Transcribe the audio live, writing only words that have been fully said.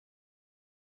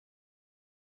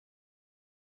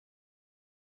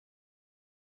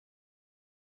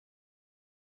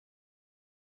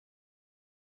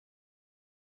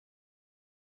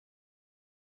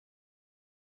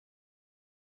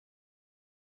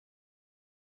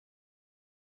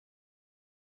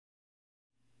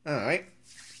Alright.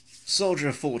 Soldier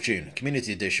of Fortune,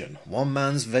 Community Edition. One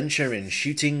man's venture in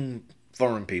shooting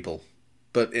foreign people.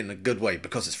 But in a good way,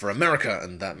 because it's for America,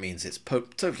 and that means it's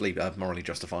totally morally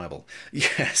justifiable.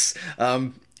 Yes,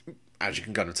 as you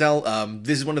can kind of tell,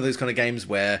 this is one of those kind of games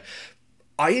where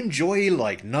I enjoy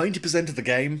like 90% of the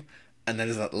game, and then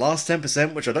there's that last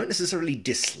 10%, which I don't necessarily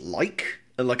dislike.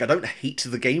 Like, I don't hate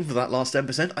the game for that last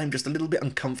 10%, I'm just a little bit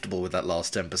uncomfortable with that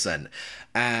last 10%.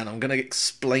 And I'm going to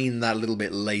explain that a little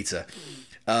bit later.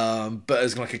 But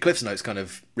as like a Cliff's Notes kind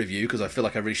of review, because I feel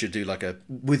like I really should do like a,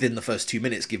 within the first 2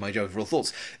 minutes, give my overall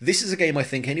thoughts. This is a game I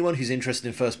think anyone who's interested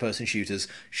in first-person shooters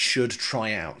should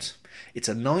try out. It's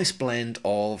a nice blend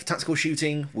of tactical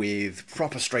shooting with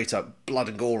proper straight-up blood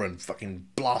and gore and fucking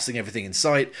blasting everything in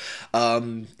sight.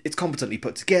 It's competently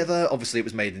put together. Obviously, it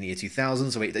was made in the year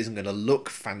 2000, so it isn't going to look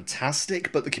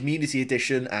fantastic, but the Community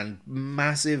Edition, and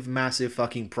massive, massive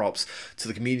fucking props to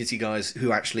the community guys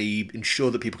who actually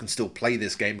ensure that people can still play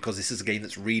this game, because this is a game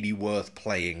that's really worth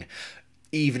playing,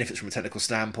 even if it's from a technical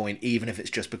standpoint, even if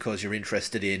it's just because you're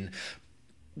interested in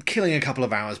killing a couple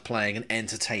of hours playing an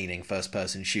entertaining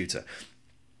first-person shooter.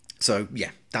 So yeah,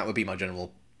 that would be my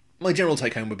general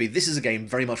take home would be this is a game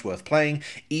very much worth playing,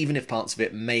 even if parts of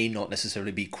it may not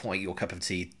necessarily be quite your cup of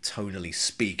tea, tonally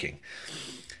speaking.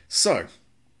 So,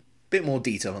 bit more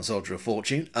detail on Soldier of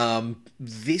Fortune.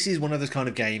 This is one of those kind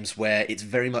of games where it's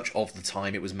very much of the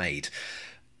time it was made,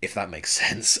 if that makes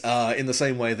sense. In the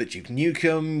same way that Duke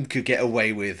Nukem could get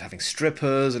away with having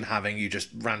strippers and having you just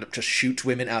shoot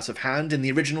women out of hand in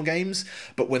the original games,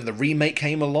 but when the remake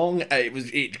came along,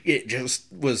 it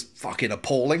just was fucking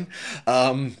appalling.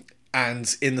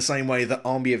 And in the same way that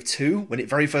Army of Two, when it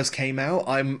very first came out,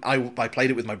 I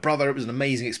played it with my brother. It was an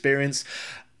amazing experience.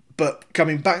 But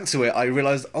coming back to it, I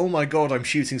realised, oh my god, I'm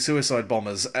shooting suicide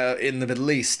bombers in the Middle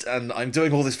East, and I'm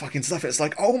doing all this fucking stuff. It's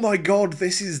like, oh my god,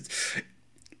 this is...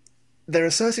 There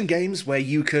are certain games where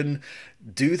you can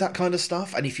do that kind of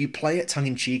stuff, and if you play it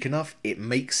tongue-in-cheek enough, it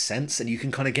makes sense, and you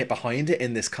can kind of get behind it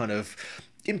in this kind of...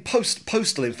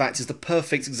 Postal, in fact, is the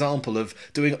perfect example of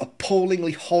doing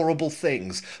appallingly horrible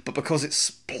things, but because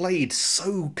it's played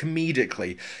so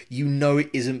comedically, you know it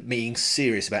isn't being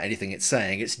serious about anything it's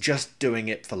saying, it's just doing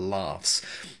it for laughs.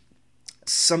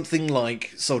 Something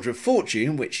like Soldier of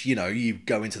Fortune, which, you know, you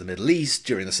go into the Middle East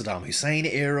during the Saddam Hussein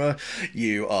era,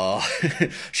 you are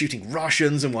shooting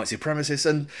Russians and white supremacists,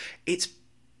 and it's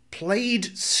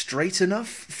played straight enough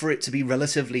for it to be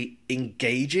relatively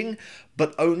engaging,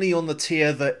 but only on the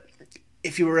tier that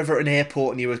if you were ever at an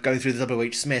airport and you were going through the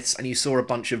W.H. Smiths and you saw a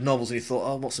bunch of novels and you thought,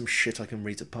 oh, what's some shit I can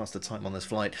read to pass the time on this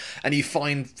flight, and you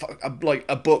find like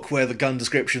a book where the gun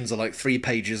descriptions are like 3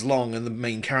 pages long and the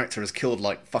main character has killed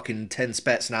like fucking 10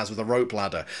 Spetsnaz with a rope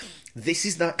ladder. This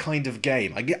is that kind of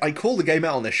game. I call the game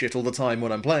out on this shit all the time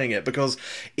when I'm playing it, because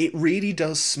it really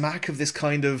does smack of this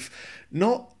kind of,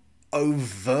 not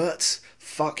overt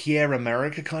fuck yeah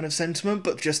America kind of sentiment,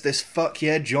 but just this fuck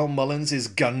yeah John Mullins is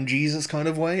gun Jesus kind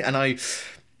of way, and I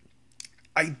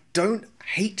don't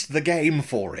hate the game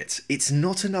for it. It's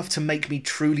not enough to make me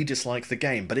truly dislike the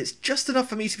game, but it's just enough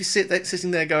for me to be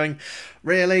sitting there going,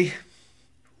 really?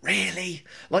 Really?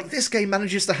 Like, this game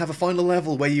manages to have a final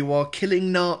level where you are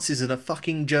killing Nazis in a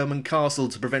fucking German castle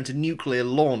to prevent a nuclear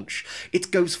launch. It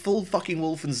goes full fucking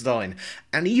Wolfenstein.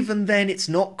 And even then, it's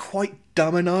not quite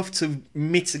dumb enough to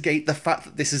mitigate the fact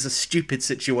that this is a stupid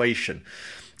situation.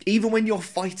 Even when you're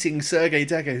fighting Sergei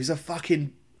Dekker, who's a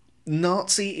fucking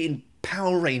Nazi in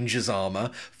Power Rangers armour,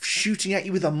 shooting at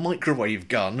you with a microwave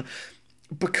gun,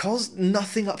 because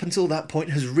nothing up until that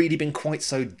point has really been quite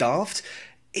so daft,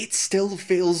 it still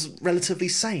feels relatively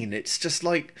sane. It's just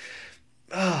like,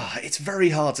 it's very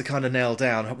hard to kind of nail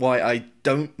down why I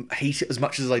don't hate it as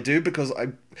much as I do, because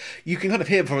you can kind of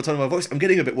hear from the tone of my voice, I'm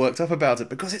getting a bit worked up about it,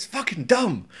 because it's fucking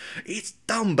dumb. It's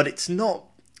dumb, but it's not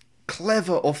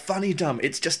clever or funny dumb.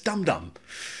 It's just dumb.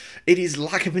 It is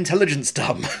lack of intelligence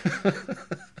dumb.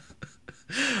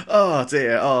 Oh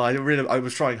dear! Oh, I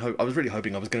was really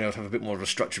hoping I was going to have a bit more of a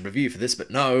structured review for this, but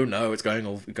no, it's going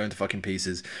to fucking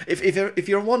pieces. If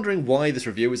you're wondering why this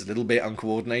review is a little bit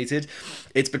uncoordinated,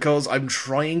 it's because I'm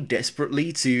trying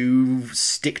desperately to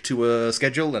stick to a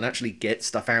schedule and actually get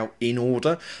stuff out in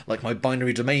order. Like my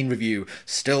binary domain review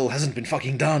still hasn't been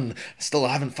fucking done. Still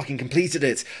haven't fucking completed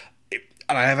it.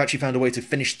 And I have actually found a way to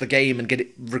finish the game and get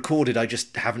it recorded. I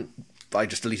just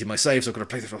deleted my save, so I've got to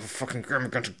play this fucking game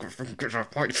again to fucking get to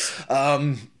that point.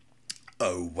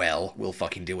 Oh well, we'll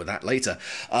fucking deal with that later.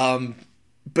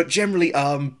 But generally,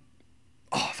 oh,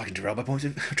 if I can derail my point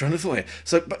of trying to thought here.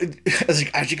 So, but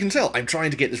as you can tell, I'm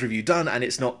trying to get this review done, and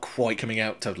it's not quite coming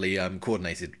out totally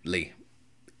coordinatedly.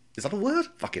 Is that a word?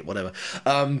 Fuck it, whatever.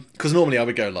 Because normally I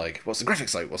would go like, what's the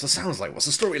graphics like? What's the sounds like? What's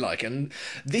the story like? And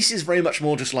this is very much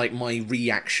more just like my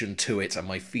reaction to it and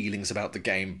my feelings about the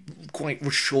game quite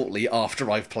shortly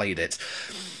after I've played it.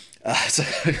 So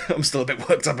I'm still a bit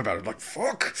worked up about it. Like,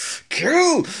 fuck,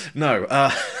 kill! No,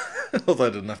 although I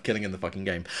did enough killing in the fucking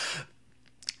game.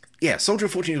 Yeah, Soldier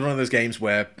of Fortune is one of those games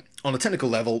where, on a technical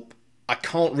level, I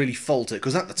can't really fault it,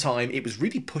 because at the time it was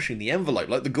really pushing the envelope,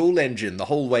 like the Ghoul engine, the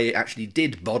whole way it actually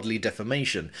did bodily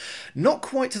deformation. Not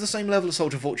quite to the same level as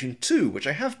Soldier of Fortune 2, which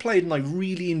I have played and I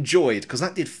really enjoyed, because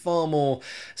that did far more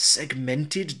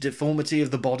segmented deformity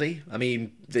of the body. I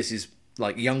mean, this is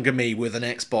like younger me with an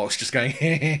Xbox just going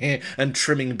and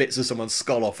trimming bits of someone's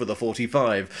skull off with a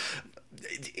 45.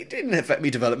 It didn't affect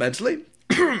me developmentally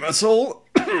at all.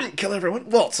 Kill everyone.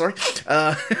 What? Sorry.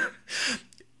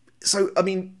 So, I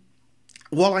mean,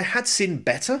 while I had seen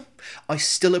better, I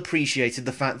still appreciated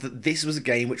the fact that this was a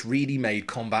game which really made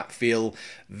combat feel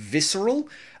visceral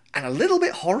and a little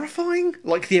bit horrifying.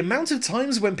 Like, the amount of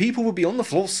times when people would be on the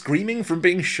floor screaming from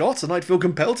being shot and I'd feel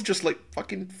compelled to just, like,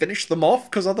 fucking finish them off,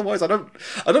 because otherwise I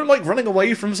don't like running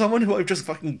away from someone who I've just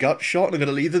fucking gut shot and I'm going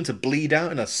to leave them to bleed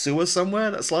out in a sewer somewhere,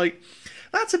 and it's like,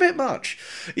 that's a bit much.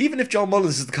 Even if John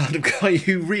Mullins is the kind of guy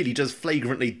who really does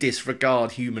flagrantly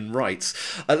disregard human rights,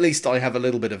 at least I have a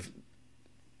little bit of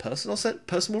personal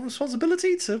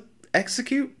responsibility to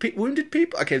execute wounded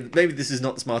people. Okay, maybe this is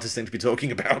not the smartest thing to be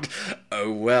talking about.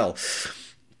 Oh well.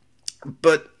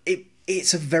 But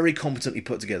it's a very competently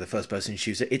put together first-person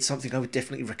shooter. It's something I would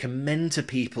definitely recommend to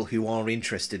people who are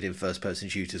interested in first-person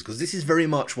shooters, because this is very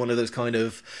much one of those kind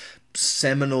of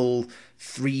seminal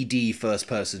 3D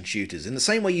first-person shooters. In the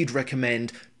same way you'd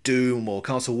recommend Doom or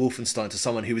Castle Wolfenstein to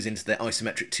someone who was into their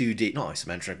isometric 2D... Not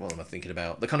isometric, what am I thinking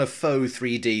about? The kind of faux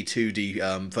 3D,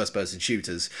 2D first-person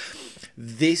shooters.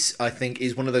 This, I think,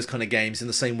 is one of those kind of games in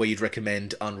the same way you'd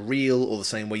recommend Unreal, or the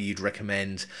same way you'd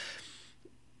recommend...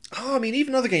 Oh, I mean,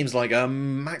 even other games like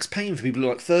Max Payne for people who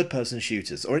like third-person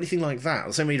shooters, or anything like that.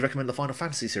 The same way you'd recommend the Final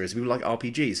Fantasy series for people like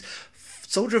RPGs.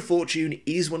 Soldier of Fortune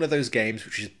is one of those games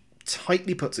which is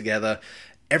tightly put together.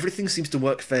 Everything seems to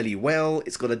work fairly well.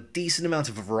 It's got a decent amount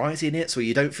of variety in it, so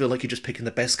you don't feel like you're just picking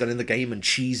the best gun in the game and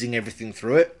cheesing everything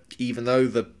through it, even though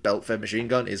the belt-fed machine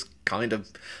gun is kind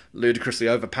of ludicrously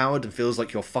overpowered and feels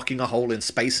like you're fucking a hole in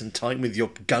space and time with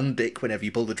your gun dick whenever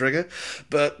you pull the trigger.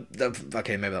 But,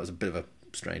 okay, maybe that was a bit of a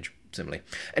strange simile.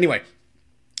 Anyway,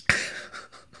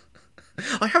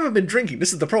 I haven't been drinking,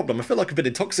 this is the problem. I feel like I've been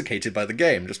intoxicated by the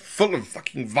game, just full of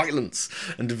fucking violence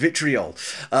and vitriol.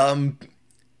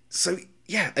 So,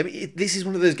 yeah, I mean, this is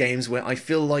one of those games where I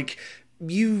feel like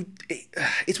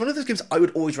it's one of those games I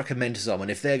would always recommend to someone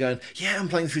if they're going, yeah, I'm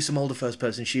playing through some older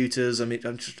first-person shooters,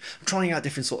 I'm trying out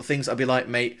different sort of things. I'd be like,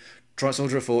 mate, try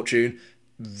Soldier of Fortune.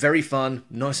 Very fun,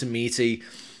 nice and meaty.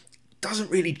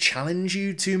 Doesn't really challenge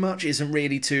you too much, isn't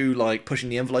really too, like, pushing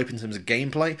the envelope in terms of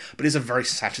gameplay, but is a very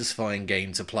satisfying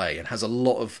game to play and has a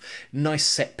lot of nice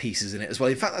set pieces in it as well.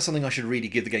 In fact, that's something I should really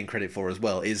give the game credit for as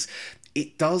well, is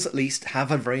it does at least have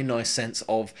a very nice sense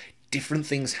of different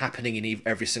things happening in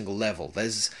every single level.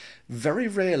 There's very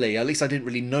rarely, at least I didn't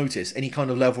really notice, any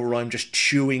kind of level where I'm just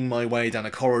chewing my way down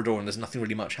a corridor and there's nothing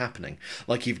really much happening.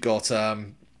 Like, you've got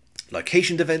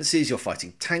location defenses, you're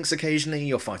fighting tanks occasionally,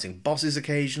 you're fighting bosses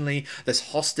occasionally,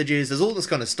 there's hostages, there's all this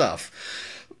kind of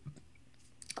stuff.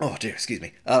 Oh dear, excuse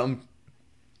me. And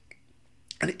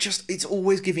it's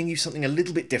always giving you something a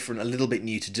little bit different, a little bit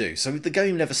new to do. So the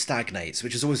game never stagnates,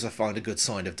 which is always, I find, a good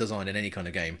sign of design in any kind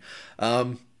of game.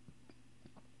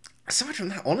 Aside from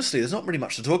that, honestly, there's not really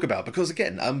much to talk about, because,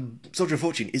 again, Soldier of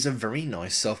Fortune is a very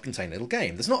nice, self-contained little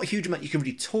game. There's not a huge amount you can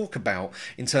really talk about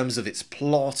in terms of its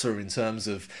plot or in terms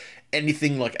of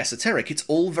anything like esoteric. It's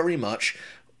all very much,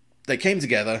 they came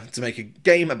together to make a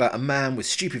game about a man with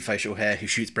stupid facial hair who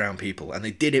shoots brown people, and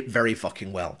they did it very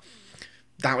fucking well.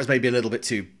 That was maybe a little bit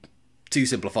too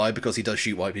simplified, because he does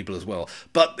shoot white people as well.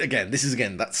 But, again, this is,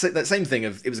 that same thing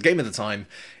of, it was a game at the time.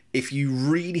 If you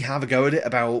really have a go at it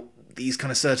about these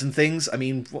kind of certain things, I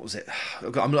mean, what was it?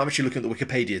 I'm actually looking at the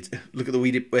Wikipedia. I'm looking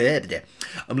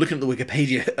at the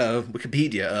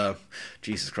Wikipedia.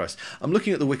 Jesus Christ! I'm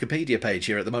looking at the Wikipedia page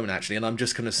here at the moment, actually, and I'm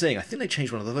just kind of seeing. I think they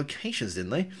changed one of the locations,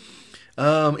 didn't they?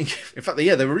 In fact,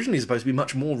 yeah, they were originally supposed to be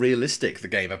much more realistic, the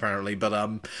game, apparently,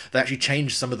 but they actually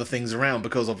changed some of the things around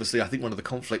because, obviously, I think one of the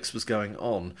conflicts was going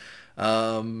on.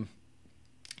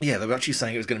 Yeah, they were actually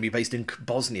saying it was going to be based in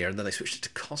Bosnia, and then they switched it to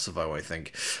Kosovo, I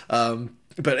think.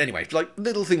 But anyway, like,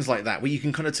 little things like that, where you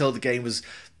can kind of tell the game was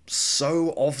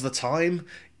so of the time,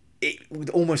 it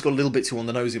almost got a little bit too on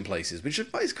the nose in places, which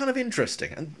is kind of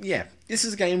interesting. And yeah, this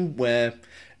is a game where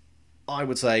I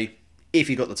would say, If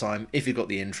you've got the time, if you've got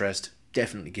the interest,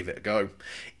 definitely give it a go.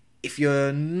 If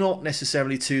you're not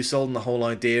necessarily too sold on the whole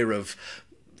idea of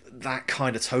that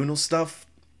kind of tonal stuff,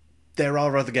 there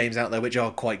are other games out there which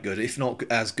are quite good, if not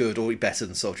as good or better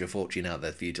than Soldier of Fortune out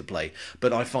there for you to play.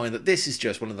 But I find that this is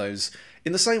just one of those,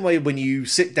 in the same way when you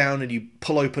sit down and you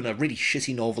pull open a really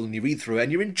shitty novel and you read through it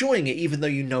and you're enjoying it even though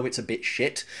you know it's a bit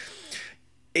shit,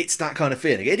 it's that kind of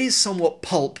feeling. It is somewhat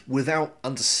pulp without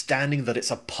understanding that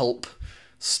it's a pulp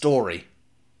story.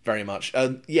 Very much.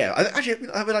 Yeah,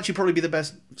 that would actually probably be the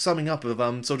best summing up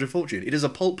of Soldier of Fortune. It is a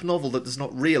pulp novel that does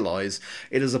not realise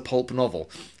it is a pulp novel.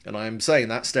 And I'm saying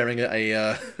that staring at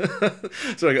a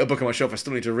sorry, a book on my shelf I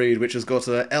still need to read, which has got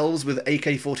elves with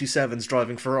AK-47s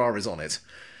driving Ferraris on it.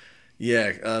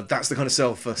 Yeah, that's the kind of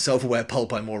self-aware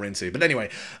pulp I'm more into. But anyway,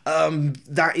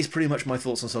 that is pretty much my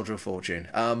thoughts on Soldier of Fortune.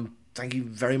 Thank you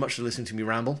very much for listening to me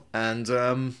ramble, and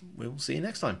we'll see you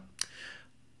next time.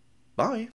 Bye.